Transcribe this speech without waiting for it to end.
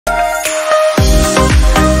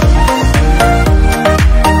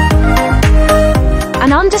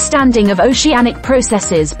understanding of oceanic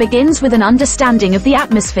processes begins with an understanding of the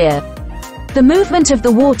atmosphere. The movement of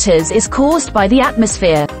the waters is caused by the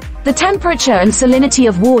atmosphere. The temperature and salinity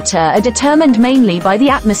of water are determined mainly by the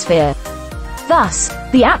atmosphere. Thus,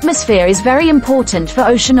 the atmosphere is very important for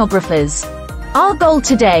oceanographers. Our goal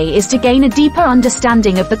today is to gain a deeper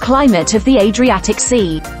understanding of the climate of the Adriatic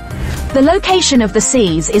Sea. The location of the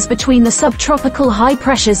seas is between the subtropical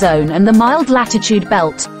high-pressure zone and the mild latitude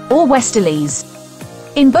belt, or westerlies.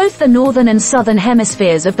 In both the northern and southern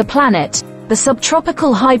hemispheres of the planet, the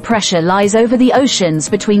subtropical high pressure lies over the oceans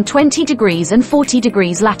between 20 degrees and 40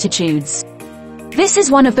 degrees latitudes. This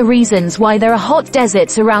is one of the reasons why there are hot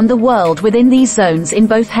deserts around the world within these zones in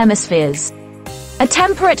both hemispheres. A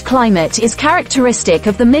temperate climate is characteristic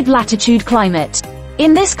of the mid-latitude climate.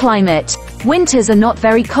 In this climate, winters are not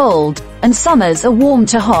very cold, and summers are warm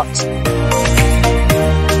to hot.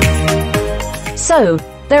 So,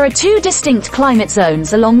 there are two distinct climate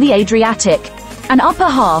zones along the Adriatic, an upper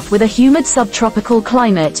half with a humid subtropical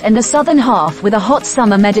climate and a southern half with a hot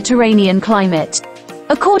summer Mediterranean climate.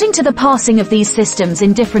 According to the passing of these systems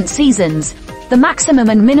in different seasons, the maximum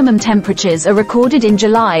and minimum temperatures are recorded in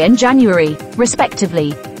July and January,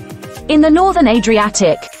 respectively. In the northern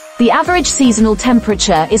Adriatic, the average seasonal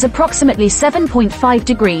temperature is approximately 7.5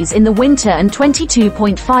 degrees in the winter and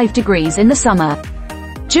 22.5 degrees in the summer.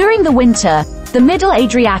 During the winter, the middle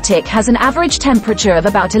Adriatic has an average temperature of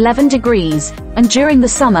about 11 degrees, and during the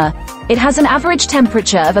summer, it has an average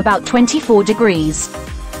temperature of about 24 degrees.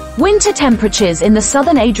 Winter temperatures in the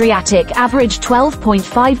southern Adriatic average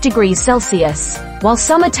 12.5 degrees Celsius, while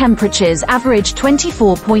summer temperatures average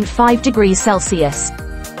 24.5 degrees Celsius.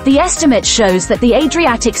 The estimate shows that the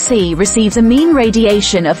Adriatic Sea receives a mean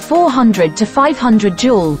radiation of 400 to 500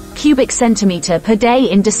 cubic centimeter per day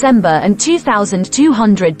in December and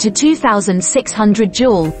 2,200 to 2,600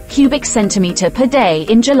 cubic centimeter per day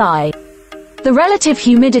in July. The relative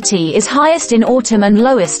humidity is highest in autumn and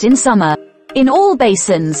lowest in summer. In all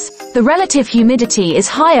basins, the relative humidity is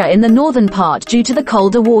higher in the northern part due to the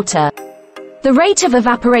colder water. The rate of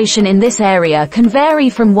evaporation in this area can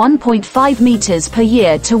vary from 1.5 meters per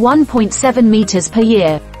year to 1.7 meters per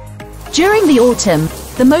year. During the autumn,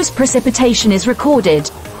 the most precipitation is recorded,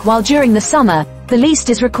 while during the summer, the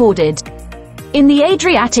least is recorded. In the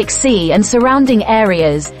Adriatic Sea and surrounding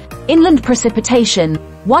areas, inland precipitation,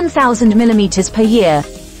 1,000 millimeters per year,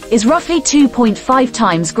 is roughly 2.5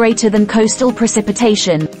 times greater than coastal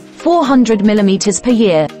precipitation, 400 millimeters per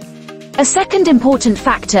year. A second important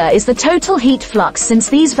factor is the total heat flux, since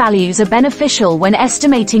these values are beneficial when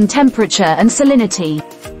estimating temperature and salinity.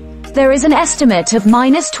 There is an estimate of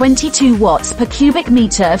 -22 watts per cubic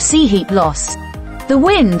meter of sea heat loss. The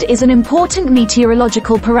wind is an important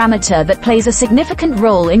meteorological parameter that plays a significant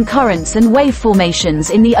role in currents and wave formations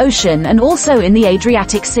in the ocean and also in the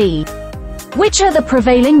Adriatic Sea. Which are the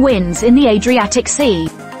prevailing winds in the Adriatic Sea?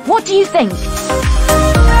 What do you think?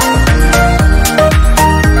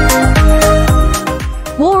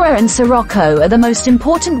 Bora and Sirocco are the most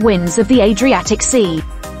important winds of the Adriatic Sea.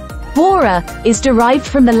 Bora is derived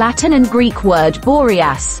from the Latin and Greek word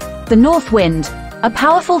boreas, the north wind, a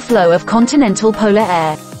powerful flow of continental polar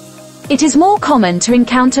air. It is more common to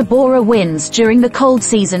encounter Bora winds during the cold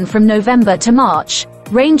season from November to March,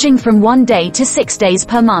 ranging from 1 day to 6 days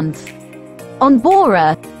per month. On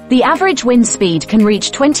Bora, the average wind speed can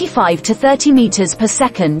reach 25 to 30 meters per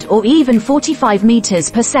second or even 45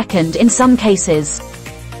 meters per second in some cases.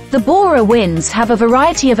 The Bora winds have a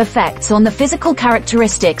variety of effects on the physical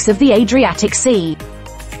characteristics of the Adriatic Sea.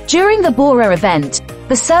 During the Bora event,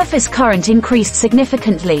 the surface current increased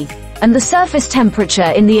significantly, and the surface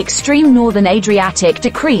temperature in the extreme northern Adriatic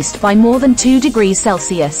decreased by more than 2 degrees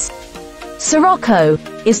Celsius. Sirocco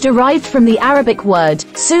is derived from the Arabic word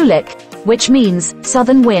sulik, which means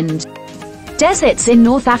southern wind. Deserts in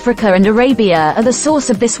North Africa and Arabia are the source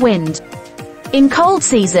of this wind. In cold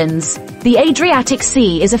seasons, the Adriatic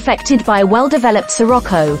Sea is affected by a well-developed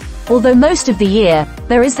Sirocco, although most of the year,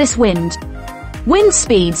 there is this wind. Wind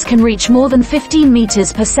speeds can reach more than 15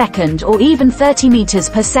 meters per second or even 30 meters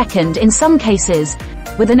per second in some cases,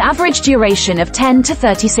 with an average duration of 10 to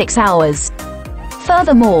 36 hours.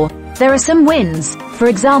 Furthermore, there are some winds, for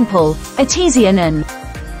example, Etesian and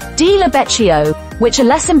di Libeccio, which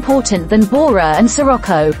are less important than Bora and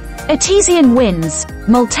Sirocco. Etesian winds,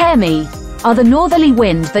 multermi, are the northerly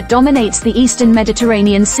wind that dominates the eastern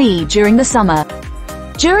Mediterranean Sea during the summer.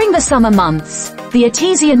 During the summer months, the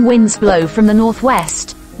Etesian winds blow from the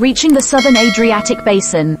northwest, reaching the southern Adriatic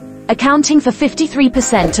basin, accounting for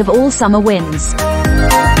 53% of all summer winds.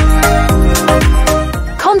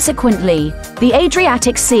 Consequently, the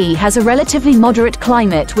Adriatic Sea has a relatively moderate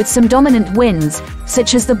climate with some dominant winds,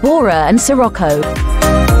 such as the Bora and Sirocco.